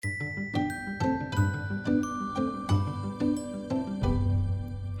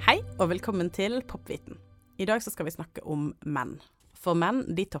og velkommen til Popviten. I dag så skal vi snakke om menn. For menn,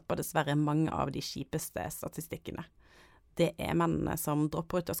 de topper dessverre mange av de kjipeste statistikkene. Det er mennene som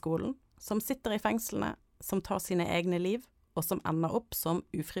dropper ut av skolen, som sitter i fengslene, som tar sine egne liv, og som ender opp som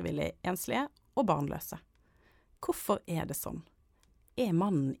ufrivillig enslige og barnløse. Hvorfor er det sånn? Er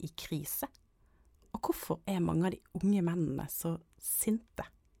mannen i krise? Og hvorfor er mange av de unge mennene så sinte?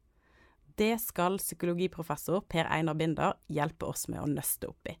 Det skal psykologiprofessor Per Einar Binder hjelpe oss med å nøste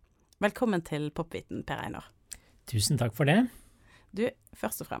opp i. Velkommen til Popviten, Per Einar. Tusen takk for det. Du,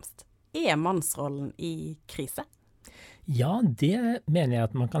 først og fremst, er mannsrollen i krise? Ja, det mener jeg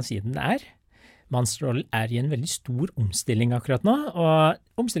at man kan si den er. Mannsrollen er i en veldig stor omstilling akkurat nå,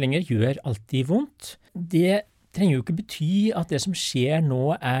 og omstillinger gjør alltid vondt. Det trenger jo ikke bety at det som skjer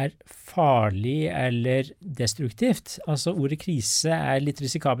nå er farlig eller destruktivt. Altså ordet krise er litt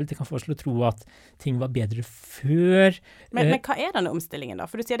risikabelt. Det kan få oss til å tro at ting var bedre før. Men hva er denne omstillingen da?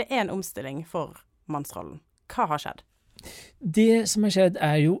 For du sier det er en omstilling for mannsrollen. Hva har skjedd? Det som har skjedd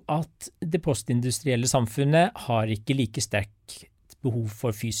er jo at det postindustrielle samfunnet har ikke like sterk behov for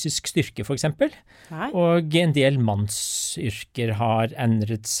fysisk styrke, for eksempel. Nei. Og en del mannsyrker har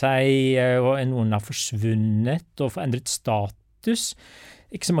endret seg, og noen har forsvunnet og forandret status.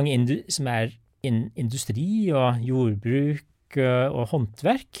 Ikke så mange som er innen industri og jordbruk og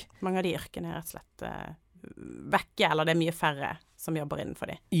håndverk. Mange av de yrkene er rett og slett vekke, eller det er mye færre som jobber innenfor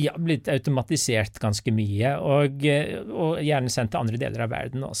de. Ja, blitt automatisert ganske mye, og gjerne sendt til andre deler av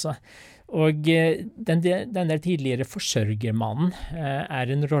verden også. Og den der tidligere forsørgermannen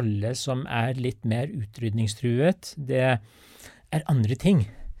er en rolle som er litt mer utrydningstruet. Det er andre ting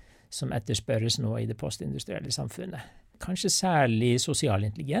som etterspørres nå i det postindustrielle samfunnet. Kanskje særlig sosial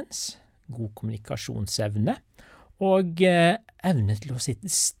intelligens, god kommunikasjonsevne, og evne til å sitte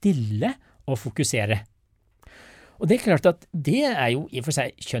stille og fokusere. Og det er klart at det er jo i og for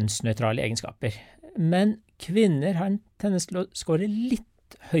seg kjønnsnøytrale egenskaper, men kvinner har en tendens til å score litt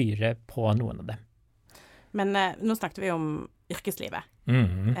høyere på noen av dem. Men nå snakket vi om yrkeslivet.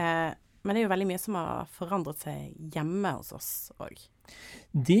 Men det er jo veldig mye som har forandret seg hjemme hos oss også.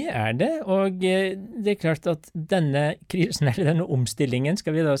 Det er det, og det er klart at denne krisen, eller denne omstillingen,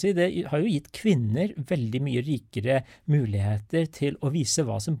 skal vi da si, det har jo gitt kvinner veldig mye rikere muligheter til å vise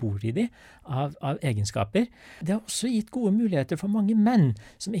hva som bor i de av egenskaper. Det har også gitt gode muligheter for mange menn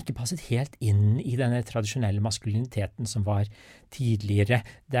som ikke passet helt inn i denne tradisjonelle maskuliniteten som var tidligere,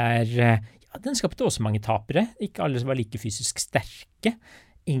 der den skapte også mange tapere. Ikke alle var like fysisk sterke.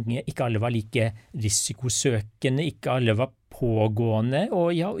 Ikke alle var like risikosøkende, ikke alle var pågående,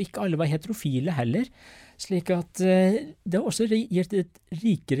 og ikke alle var heterofile heller. Slik at det har også gitt et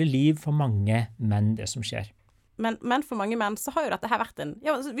rikere liv for mange menn, det som skjer. Men for mange menn så har jo dette her vært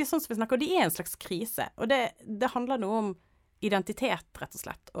sånn som vi snakker, det er en slags krise, og det handler noe om identitet, rett og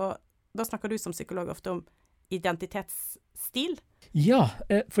slett. Og da snakker du som psykolog ofte om identitetsstil. Ja,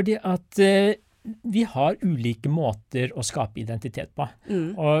 fordi at vi har ulike måter å skape identitet på,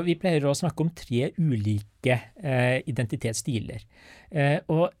 og vi pleier å snakke om 3 ulike identitetsstiler.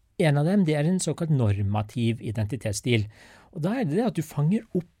 Og en av dem, det er en såkalt normativ identitetsstil. Og da er det at du fanger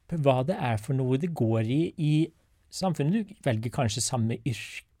opp hva det er for noe det går i samfunnet. Du velger kanskje samme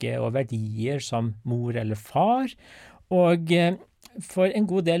yrke og verdier som mor eller far, og for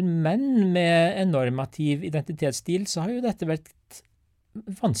en god del menn med en normativ identitetsstil så har jo dette vært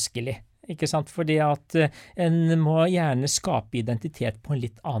vanskelig. Ikke sant? Fordi at en må gjerne skape identitet på en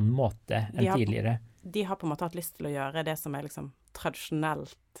litt annen måte enn tidligere. De har på en måte hatt lyst til å gjøre det som er liksom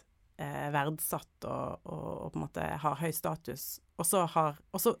tradisjonelt verdsatt og på en måte har høy status, og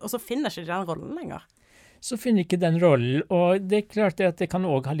så finner ikke de den rollen lenger. Så finner ikke den rollen, og det er klart at det kan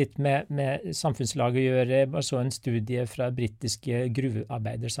også ha litt med samfunnslag å gjøre. Jeg bare så en studie fra britiske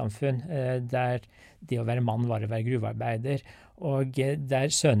gruvearbeidersamfunn, der det å være mann var å være gruvearbeider, og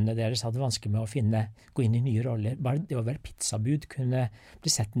der sønnene deres hadde vanskelig med å gå inn i nye roller. Bare det å være pizzabud kunne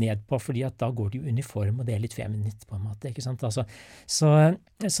bli sett ned på, fordi at da går de i uniform, og det er litt feminint på en måte, ikke sant? Altså,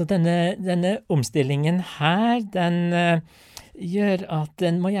 så denne omstillingen her, den gjør at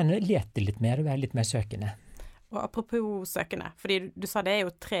den må gjerne lete litt mer og være litt mer søkende. Og apropos søkende, fordi du sa det er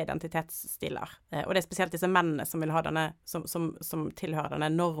jo 3 identitetsstiler, og det er spesielt disse mennene som vil ha denne, som tilhører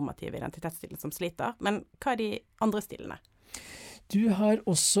denne normative identitetsstilen som sliter. Men hva er de andre stilene? Du har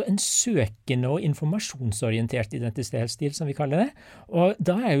også en søkende og informasjonsorientert identitetsstil, som vi kaller det. Og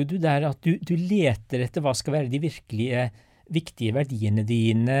da er jo du der at du leter etter hva skal være de virkelige viktige verdiene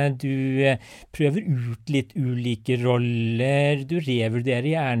dine, du prøver ut litt ulike roller, du revurderer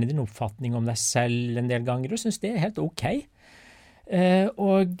gjerne din oppfatning om deg selv en del ganger, og synes det er helt ok.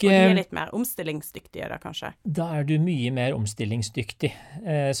 Og de litt mer omstillingsdyktige da, kanskje? Da du mye mer omstillingsdyktig.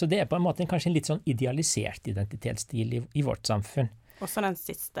 Så det på en måte kanskje en litt sånn idealisert identitetsstil i vårt samfunn. Også den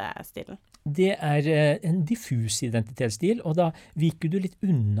siste stilen? Det en diffus identitetsstil, og da viker du litt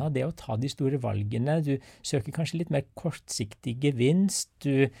unna det å ta de store valgene. Du søker kanskje litt mer kortsiktig gevinst.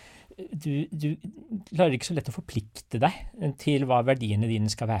 Du klarer ikke så lett å forplikte deg til hva verdiene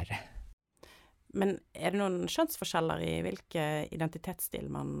dine skal være. Men det noen kjønnsforskjeller i hvilke identitetsstil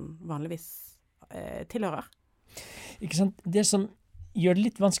man vanligvis tilhører? Ikke sant? Det som gjør det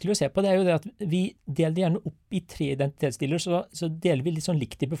litt vanskelig å se på, det jo det at vi deler det gjerne opp i 3 identitetsstiler, så deler vi litt sånn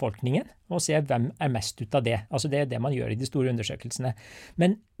likt i befolkningen, og ser hvem mest ut av det. Altså det det man gjør i de store undersøkelsene.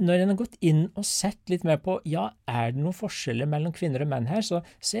 Men når en har gått inn og sett litt mer på, ja, det noen forskjeller mellom kvinner og menn her, så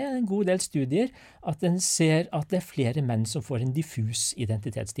ser en god del studier at en ser at det flere menn som får en diffus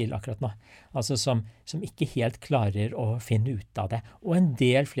identitetsstil akkurat nå. Altså som ikke helt klarer å finne ut av det. Og en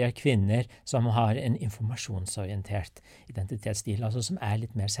del flere kvinner som har en informasjonsorientert identitetsstil, altså som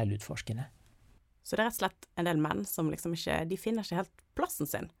litt mer selvutforskende. Så det rett og slett en del menn som liksom de finner ikke helt plassen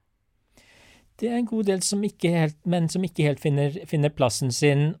sin? Det en god del menn som ikke helt finner plassen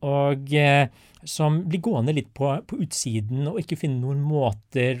sin, og som blir gående litt på utsiden og ikke finner noen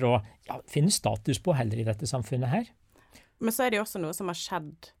måter å finne status på heller i dette samfunnet her. Men så det jo også noe som har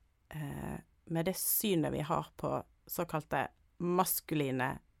skjedd med det synet vi har på såkalte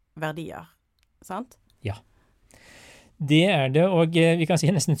maskuline verdier, sant? Ja. Det det, og vi kan si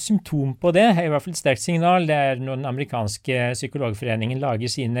nesten et symptom på det, i hvert fall et sterkt signal. Det når den amerikanske psykologforeningen lager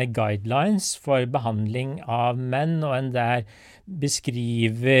sine guidelines for behandling av menn, og en der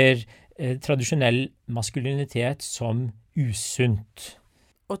beskriver tradisjonell maskulinitet som usunt.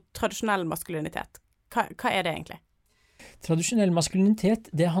 Og tradisjonell maskulinitet, hva det egentlig? Tradisjonell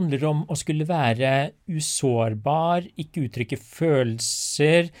maskulinitet, det handler om å skulle være usårbar, ikke uttrykke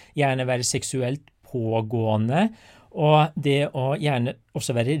følelser, gjerne være seksuelt pågående, og det å gjerne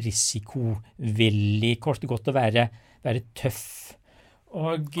også være risikovillig, kort og godt å være tøff.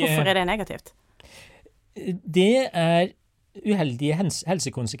 Og, hvorfor det negativt? Det uheldige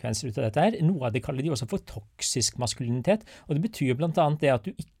helsekonsekvenser ut av dette her. Noe av det kaller de også for toksisk maskulinitet, og det betyr blant annet det at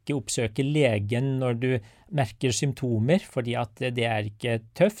du ikke oppsøker legen når du merker symptomer, fordi at det ikke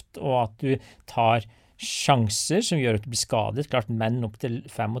tøft, og at du tar sjanser som gjør at du blir skadet. Klart, menn opp til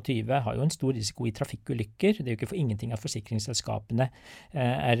 25 har jo en stor risiko i trafikkulykker. Det jo ikke for ingenting at forsikringsselskapene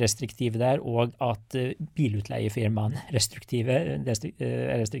restriktive der, og at bilutleiefirmaene restriktive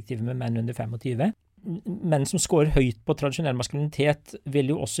med menn under 25. Menn som scorer høyt på tradisjonell maskulinitet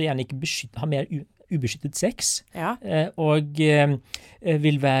vil jo også gjerne ikke ha mer ubeskyttet sex, og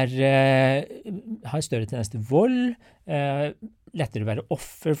vil ha større tendens til vold, lettere å være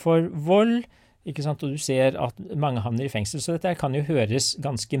offer for vold, ikke sant? Og du ser at mange havner i fengsel, så dette kan jo høres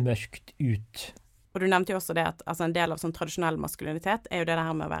ganske mørkt ut. Og du nevnte jo også det at en del av sånn tradisjonell maskulinitet jo det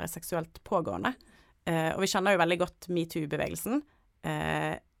her med å være seksuelt pågående. Og vi kjenner jo veldig godt MeToo-bevegelsen.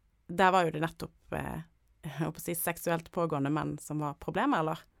 Der var jo det nettopp seksuelt pågående menn som var problemet,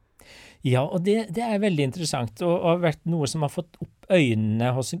 eller? Ja, og det veldig interessant, og har vært noe som har fått opp øynene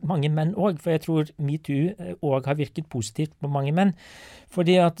hos mange menn også, for jeg tror MeToo også har virket positivt på mange menn.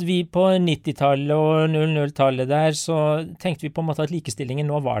 Fordi at vi på 90-tallet og 00-tallet der, så tenkte vi på en måte at likestillingen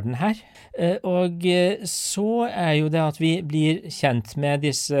nå var den her. Og så jo det at vi blir kjent med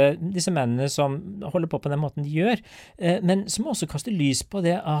disse mennene som holder på den måten de gjør, men som også kaster lys på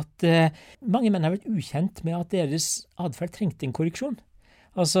det at mange menn har vært ukjent med at deres adferd trengte en korreksjon.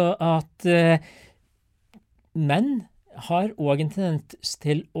 Altså at menn har også en tendens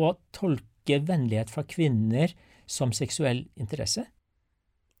til å tolke vennlighet fra kvinner som seksuell interesse.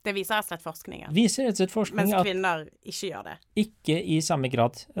 Det viser rett og slett forskningen. Mens kvinner ikke gjør det. Ikke i samme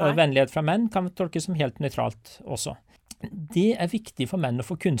grad. Vennlighet fra menn kan tolkes som helt nøytralt også. Det viktig for menn å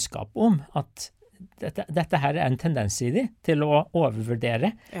få kunnskap om at dette her en tendens i de til å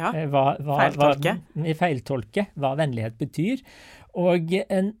overvurdere feiltolke hva vennlighet betyr. Og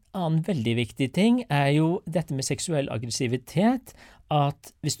en annen veldig viktig ting jo dette med seksuell aggressivitet,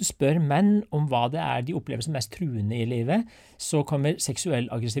 at hvis du spør menn om hva det de opplever som mest truende i livet, så kommer seksuell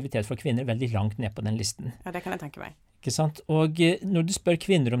aggressivitet for kvinner veldig langt ned på den listen. Ja, det kan jeg tenke meg. Ikke sant? Og når du spør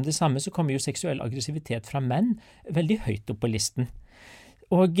kvinner om det samme, så kommer jo seksuell aggressivitet fra menn veldig høyt opp på listen.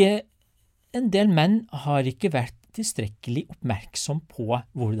 Og en del menn har ikke vært tilstrekkelig oppmerksom på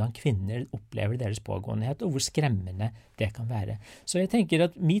hvordan kvinner opplever deres pågåenhet, og hvor skremmende det kan være. Så jeg tenker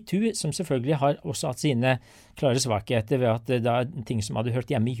at MeToo, som selvfølgelig har også hatt sine klare svakheter ved at det ting som hadde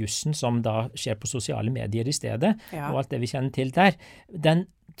hørt hjemme i jussen, som da skjer på sosiale medier i stedet, og alt det vi kjenner til der,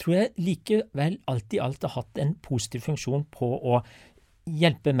 tror jeg likevel alt i alt har hatt en positiv funksjon på å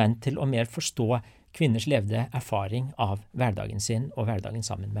hjelpe menn til å mer forstå kvinners levde erfaring av hverdagen sin og hverdagen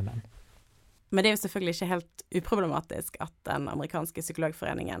sammen med menn. Men det er jo selvfølgelig ikke helt uproblematisk at den amerikanske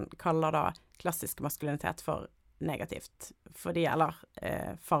psykologforeningen kaller da klassisk maskulinitet for negativt, eller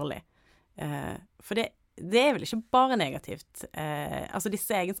farlig. For det er vel ikke bare negativt. Altså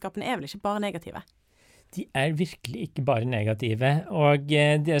disse egenskapene er vel ikke bare negative? De er virkelig ikke bare negative, og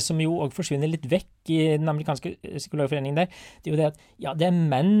det som jo også forsvinner litt vekk i den amerikanske psykologforeningen der, det er jo det at ja, det er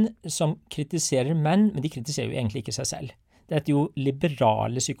menn som kritiserer menn, men de kritiserer jo egentlig ikke seg selv. Det er jo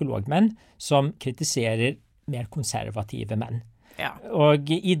liberale psykologmenn som kritiserer mer konservative menn. Ja. Og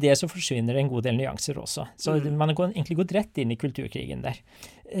i det så forsvinner det en god del nyanser også. Så man har egentlig gått rett inn i kulturkrigen der.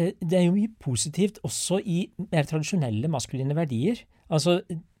 Det er jo mye positivt også i mer tradisjonelle maskuline verdier. Altså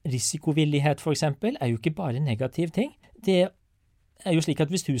risikovillighet for eksempel er jo ikke bare en negativ ting. Det er jo slik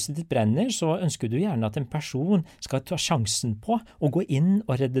at hvis huset ditt brenner, så ønsker du gjerne at en person skal ta sjansen på å gå inn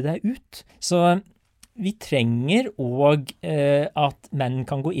og redde deg ut. Så vi trenger også at menn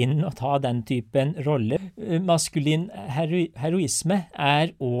kan gå inn og ta den typen rolle. Maskulin heroisme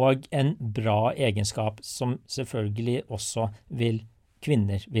er også en bra egenskap som selvfølgelig også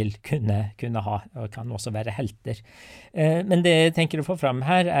kvinner vil kunne ha, og kan også være helter. Men det jeg tenker å få fram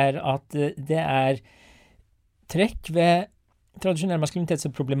her er at det er trekk ved tradisjonell maskulinitet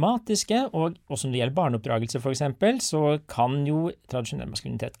som problematiske, og også når det gjelder barneoppdragelse for eksempel, så kan jo tradisjonell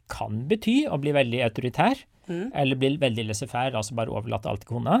maskulinitet kan bety å bli veldig autoritær, eller bli veldig laissez-faire, altså bare overlate alt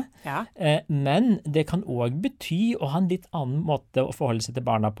til kona. Ja. Men det kan også bety å ha en litt annen måte å forholde seg til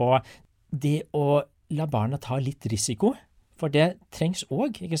barna på, det å la barna ta litt risiko, for det trengs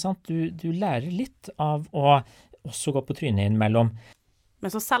også, ikke sant? Du lærer litt av å også gå på trynet innimellom.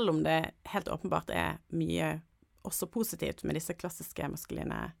 Men så selv om det helt åpenbart er mye også positivt med disse klassiske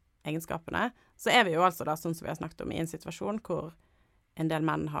maskuline egenskapene, så er vi jo altså da, sånn som vi har snakket om, i en situasjon hvor en del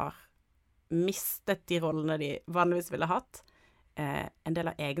menn har mistet de rollene de vanligvis ville hatt. En del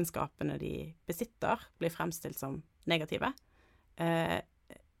av egenskapene de besitter blir fremstilt som negative.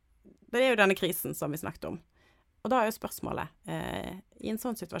 Det er jo denne krisen som vi snakket om. Og da er jo spørsmålet, i en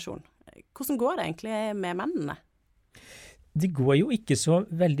sånn situasjon, hvordan går det egentlig med mennene? Det går jo ikke så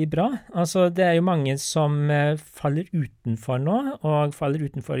veldig bra. Altså, det er jo mange som faller utenfor nå, og faller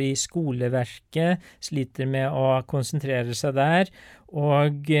utenfor i skoleverket, sliter med å konsentrere seg der,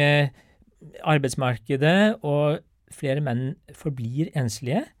 og arbeidsmarkedet, og flere menn forblir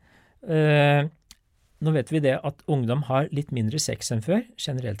enslige. Nå vet vi det at ungdom har litt mindre sex enn før,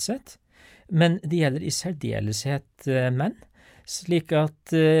 generelt sett, men det gjelder i særdeleshet menn, slik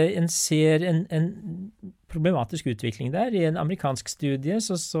at en ser en problematisk utvikling der. I en amerikansk studie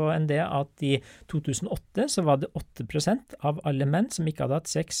så en det at i 2008 så var det 8% av alle menn som ikke hadde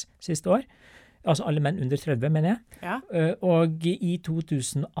hatt sex siste år. Altså alle menn under 30, mener jeg. Ja. Og i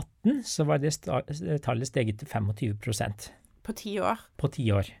 2018 så var det tallet steget til 25%. På 10 år? På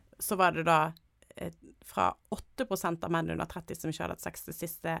 10 år. Så var det da fra 8% av menn under 30 som ikke hadde hatt sex det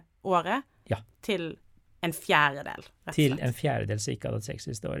siste året, ja, til en fjerdedel, rett og slett. Til en fjerdedel som ikke hadde hatt sex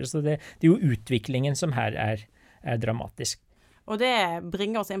siste året. Så det er jo utviklingen som her er dramatisk. Og det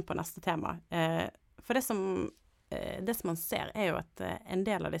bringer oss inn på neste tema. For det som man ser er jo at en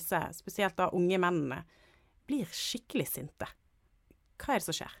del av disse, spesielt da unge mennene, blir skikkelig sinte. Hva er det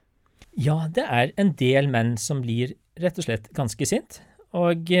som skjer? Ja, det er en del menn som blir rett og slett ganske sint.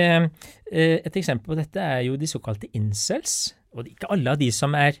 Og et eksempel på dette er jo de såkalte incels. Og det er ikke alle av de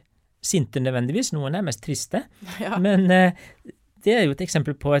som er sinte nødvendigvis, noen er mest triste. Ja. Men det er jo et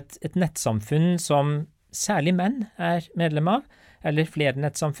eksempel på et nettsamfunn som særlig menn er medlem av, eller flere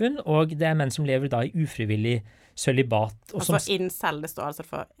nettsamfunn, og det er menn som lever da i ufrivillig sølibat. Altså incel, det står altså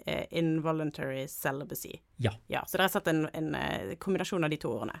for involuntary celibacy. Ja. Ja, så det er rett og slett en kombinasjon av de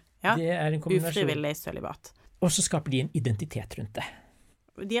to ordene. Ja? Det er en kombinasjon. Ufrivillig sølibat. Og så skaper de en identitet rundt det.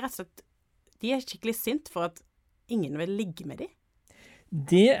 De er rett og slett, de er skikkelig sint for at ingen vil ligge med dem.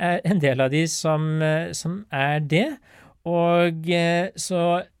 Det er en del av de som er det, og så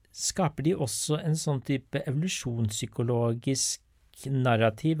skaper de også en sånn type evolusjonspsykologisk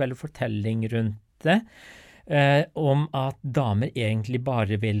narrativ eller fortelling rundt det, om at damer egentlig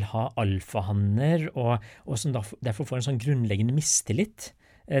bare vil ha alfahanner, og som derfor får en sånn grunnleggende mistillit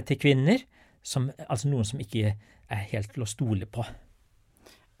til kvinner, altså noen som ikke er helt til å stole på.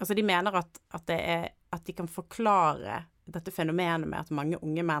 Altså de mener at de kan forklare dette fenomenet med at mange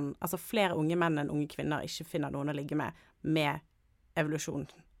unge menn, altså flere unge menn enn unge kvinner ikke finner noen å ligge med evolusjon.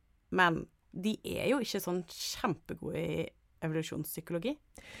 Men de er jo ikke sånn kjempegode i evolusjonspsykologi.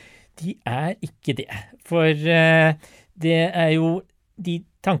 De er ikke det, for det er jo de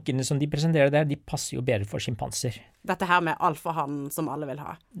tankene som de presenterer der, de passer jo bedre for skimpanser. Dette her med alfahann som alle vil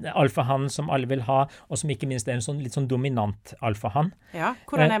ha. Alfahann som alle vil ha, og som ikke minst er en litt sånn dominant alfahann. Ja,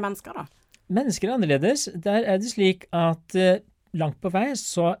 hvordan er mennesker da? Mennesker er annerledes. Der er det slik at langt på vei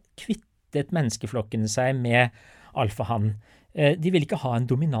så kvittet menneskeflokkene seg med alfahann. De vil ikke ha en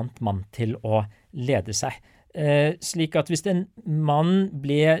dominant mann til å lede seg. Slik at hvis en mann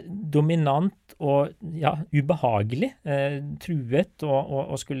ble dominant og ubehagelig, truet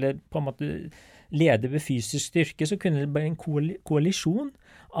og skulle på en måte lede ved fysisk styrke, så kunne det bli en koalisjon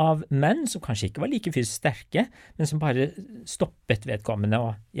av menn som kanskje ikke var like fysisk sterke, men som bare stoppet vedkommende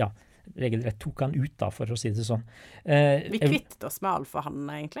og regelrett tok han ut da, for å si det sånn. Vi kvittet oss med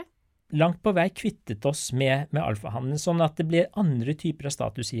alfahannene egentlig? Langt på vei kvittet oss med alfahannene, sånn at det ble andre typer av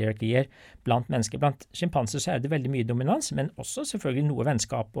statushierarkier blant mennesker. Blant skimpanser så er det veldig mye dominans, men også selvfølgelig noe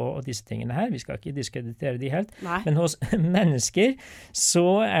vennskap og disse tingene her. Vi skal ikke diskreditere de helt. Nei. Men hos mennesker så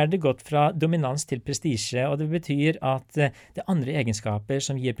er det gått fra dominans til prestisje, og det betyr at det er andre egenskaper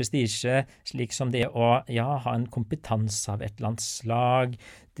som gir prestisje, slik som det å ha en kompetanse av et eller annet slag,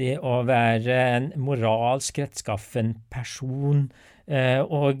 det å være en moralsk rettskaffen person,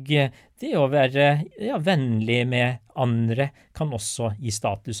 og det å være vennlig med andre kan også gi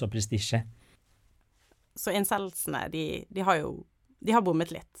status og prestisje. Så incelsene, de har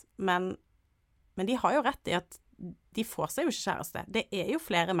bommet litt, men de har jo rett i at de får seg jo ikke kjæreste. Det er jo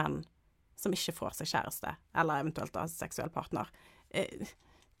flere menn som ikke får seg kjæreste, eller eventuelt da seksuell partner.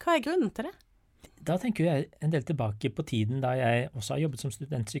 Hva er grunnen til det? Da tenker jeg en del tilbake på tiden da jeg også har jobbet som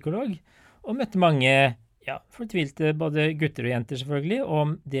studentpsykolog, og møtte mange fortvilte både gutter og jenter selvfølgelig,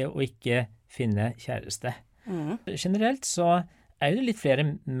 om det å ikke finne kjæreste. Generelt så er det litt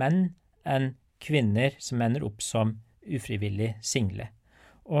flere menn enn kvinner som ender opp som ufrivillig single.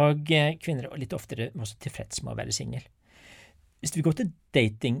 Og kvinner er litt oftere også tilfreds med å være single. Hvis vi går til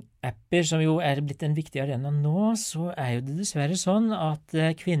dating-apper, som jo er blitt en viktig arena nå, så er jo det dessverre sånn at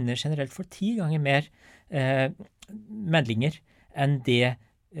kvinner generelt får 10 ganger mer meldinger enn det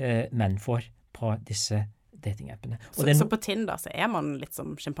menn får på disse dating-appene. Så på Tinder så er man litt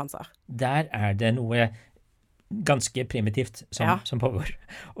som skimpanser? Der er det noe ganske primitivt som pågår.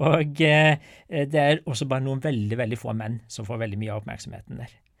 Og det er også bare noen veldig, veldig få menn som får veldig mye av oppmerksomheten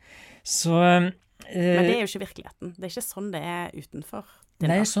der. Så men det er jo ikke virkeligheten. Det er ikke sånn det er utenfor Tinder.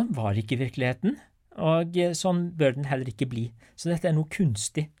 Nei, sånn var ikke virkeligheten. Og sånn bør den heller ikke bli. Så dette er noe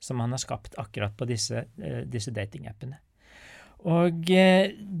kunstig som man har skapt akkurat på disse dating-appene. Og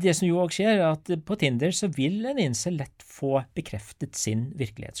det som jo også skjer, er at på Tinder så vil en incel lett få bekreftet sin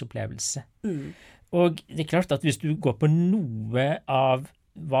virkelighetsopplevelse. Og det er klart at hvis du går på noe av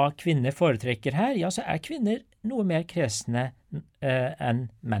hva kvinner foretrekker her, så er kvinner noe mer kresne enn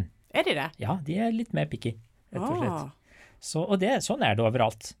menn. Er de det? Ja, de er litt mer picky, rett og slett. Og sånn er det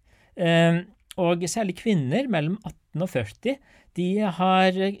overalt. Og særlig kvinner mellom 18 og 40, de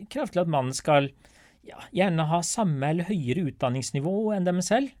har krav til at mannen skal gjerne ha samme eller høyere utdanningsnivå enn dem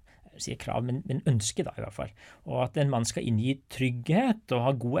selv. Jeg sier krav, men ønske da i hvert fall. Og at en mann skal inngi trygghet og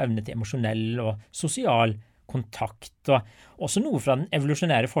ha god evne til emosjonell og sosial kontakt. Og også noe fra den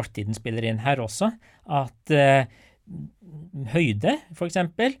evolusjonære fortiden spiller inn her også, at høyde, for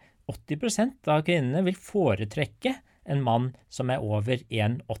eksempel, 80% av kvinnene vil foretrekke en mann som er over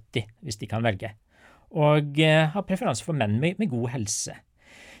 1,80, hvis de kan velge. Og har preferanse for menn med god helse.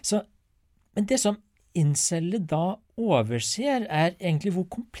 Men det som inceller da overser er egentlig hvor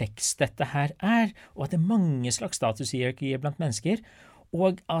komplekst dette her er, og at det er mange slags statushierarkier blant mennesker,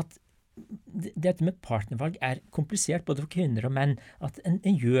 og at dette med partnervalg er komplisert både for kvinner og menn, at en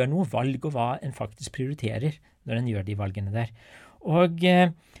gjør noe valg og hva en faktisk prioriterer når en gjør de valgene der. Og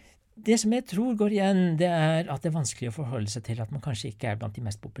det som jeg tror går igjen, det er at det er vanskelig å forholde seg til at man kanskje ikke er blant de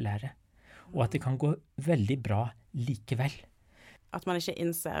mest populære, og at det kan gå veldig bra likevel. At man ikke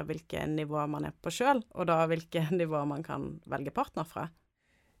innser hvilke nivåer man er på selv, og da hvilke nivåer man kan velge partner fra.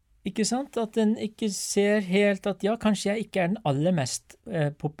 Ikke sant? At en ikke ser helt at kanskje jeg ikke er den aller mest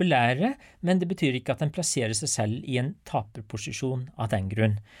populære, men det betyr ikke at en plasserer seg selv i en taperposisjon av den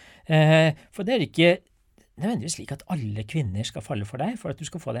grunn. For det er ikke nødvendigvis slik at alle kvinner skal falle for deg for at du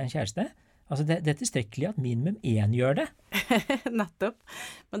skal få deg en kjæreste. Altså det er tilstrekkelig at minimum 1 gjør det. Nettopp.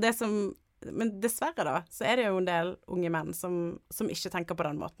 Men dessverre da, så er det jo en del unge menn som ikke tenker på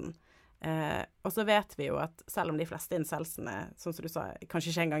den måten. Og så vet vi jo at selv om de fleste incelsene, sånn som du sa,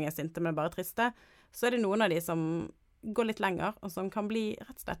 kanskje ikke engang er sinte, men bare triste, så er det noen av de som går litt lenger, og som kan bli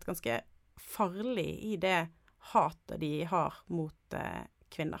rett og slett ganske farlig i det hatet de har mot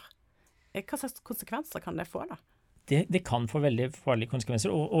kvinner. Hva slags konsekvenser kan det få da? Det kan få veldig farlige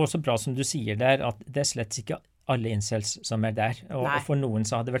konsekvenser, og også bra som du sier der, at det er slett ikke alle incels som der, og for noen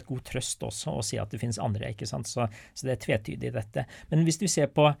så har det vært god trøst også å si at det finnes andre, ikke sant? Så det tvetydig dette. Men hvis du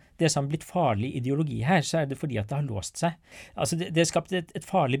ser på det som har blitt farlig ideologi her, så det fordi at det har låst seg. Altså det er skapt et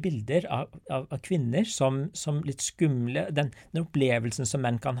farlig bilder av kvinner som litt skumle, den opplevelsen som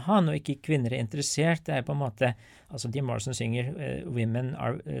menn kan ha når ikke kvinner interessert, det på en måte, altså Jim Morrison synger «Women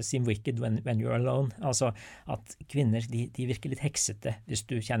seem wicked when you're alone», altså at kvinner, de virker litt heksete hvis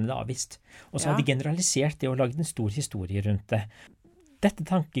du kjenner det avvist. Og så har de generalisert det og laget en stor historie rundt det. Dette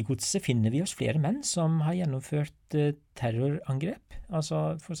tankegodset finner vi hos flere menn som har gjennomført terrorangrep,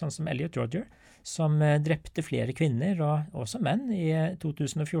 altså for sånn som Elliot Rodger, som drepte flere kvinner og også menn i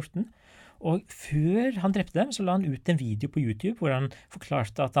 2014. Og før han drepte dem, så la han ut en video på YouTube hvor han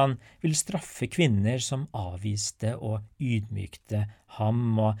forklarte at han ville straffe kvinner som avviste og ydmykte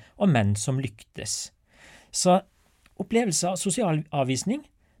ham, og menn som lyktes. Så opplevelse av sosial avvisning,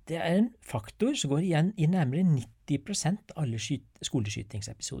 det en faktor som går igjen i nærmere 90% av alle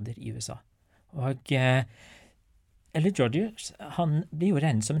skoleskytingsepisoder i USA. Og Elliot Rodger, han blir jo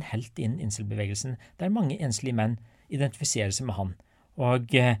regnet som en helt innen incel-bevegelsen, der mange enslige menn identifiserer seg med han.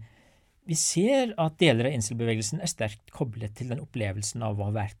 Og vi ser at deler av incel-bevegelsen sterkt koblet til den opplevelsen av å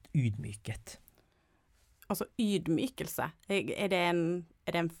ha vært ydmyket. Altså ydmykelse, er det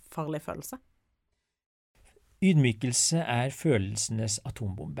en farlig følelse? Ydmykelse følelsenes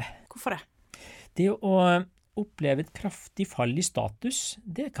atombombe. Hvorfor det? Det å oppleve et kraftig fall i status,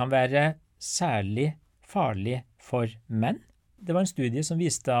 det kan være særlig farlig for menn. Det var en studie som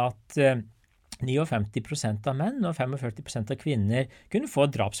viste at 59% av menn og 45% av kvinner kunne få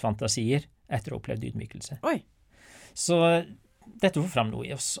drapsfantasier etter å ha opplevd ydmykelse. Oi! Så dette får fram noe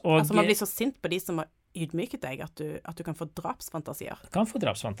i oss. Altså man blir så sint på de som har ydmyket deg at du kan få drapsfantasier? Kan få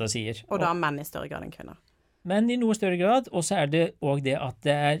drapsfantasier. Og da menn i større grad enn kvinner? Men i noe større grad, og så det også det at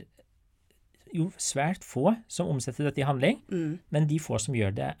det jo svært få som omsetter dette i handling, men de få som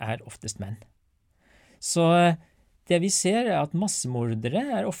gjør det oftest menn. Så det vi ser at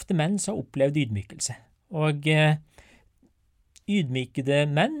massemordere ofte menn som har opplevd ydmykelse. Og ydmykede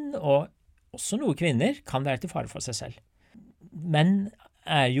menn, og også noen kvinner, kan være til fare for seg selv. Menn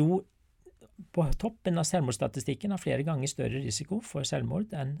jo på toppen av selvmordsstatistikken har flere ganger større risiko for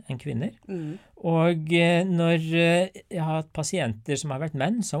selvmord enn kvinner. Og når jeg har hatt pasienter som har vært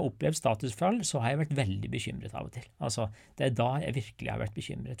menn som har opplevd statusfall, så har jeg vært veldig bekymret av og til. Altså, det da jeg virkelig har vært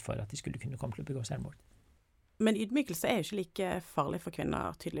bekymret for at de skulle kunne komme til å begå selvmord. Men ydmykelse jo ikke like farlig for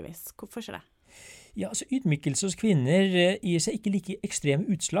kvinner, tydeligvis. Hvorfor ikke det? Ja, altså ydmykelse hos kvinner gir seg ikke like ekstreme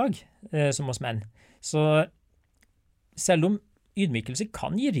utslag som hos menn. Så selv om ydmykelse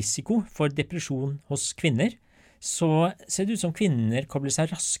kan gi risiko for depresjon hos kvinner, så ser det ut som kvinner kobler seg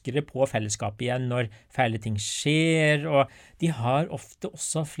raskere på fellesskapet igjen når feile ting skjer, og de har ofte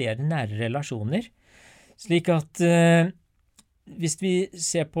også flere nære relasjoner. Slik at hvis vi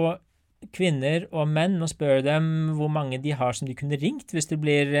ser på kvinner og menn og spør dem hvor mange de har som de kunne ringt hvis det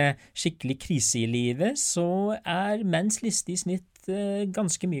blir skikkelig krise i livet, så menns liste i snitt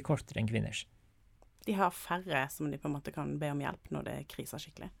ganske mye kortere enn kvinners. De har færre som de på en måte kan be om hjelp når det kriser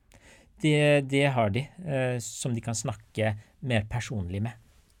skikkelig? Det har de, som de kan snakke mer personlig med.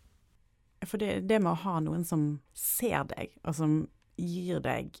 For det med å ha noen som ser deg, og som gir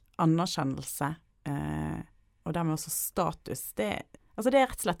deg anerkjennelse, og dermed også status, det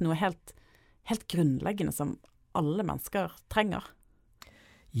rett og slett noe helt grunnleggende som alle mennesker trenger.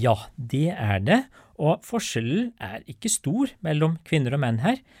 Ja, det det, og forskjellen ikke stor mellom kvinner og menn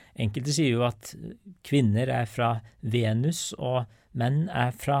her. Enkelte sier jo at kvinner fra Venus og menn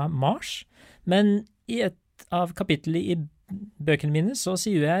fra Mars, men i et av kapitlene i bøkene mine så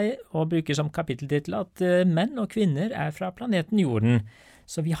sier jeg, og bruker som kapitteltittel, at menn og kvinner fra planeten Jorden,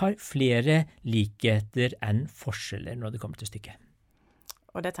 så vi har flere likheter enn forskjeller når det kommer til stykket.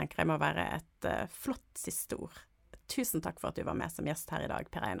 Og det tenker jeg må være et flott siste ord. Tusen takk for at du var med som gjest her i dag,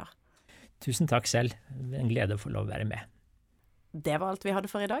 Per Einar. Tusen takk selv. En glede å få lov å være med. Det var alt vi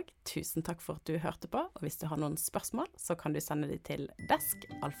hadde for i dag. Tusen takk for at du hørte på, og hvis du har noen spørsmål, så kan du sende de til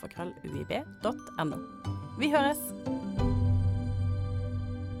desk@uib.no. Vi høres!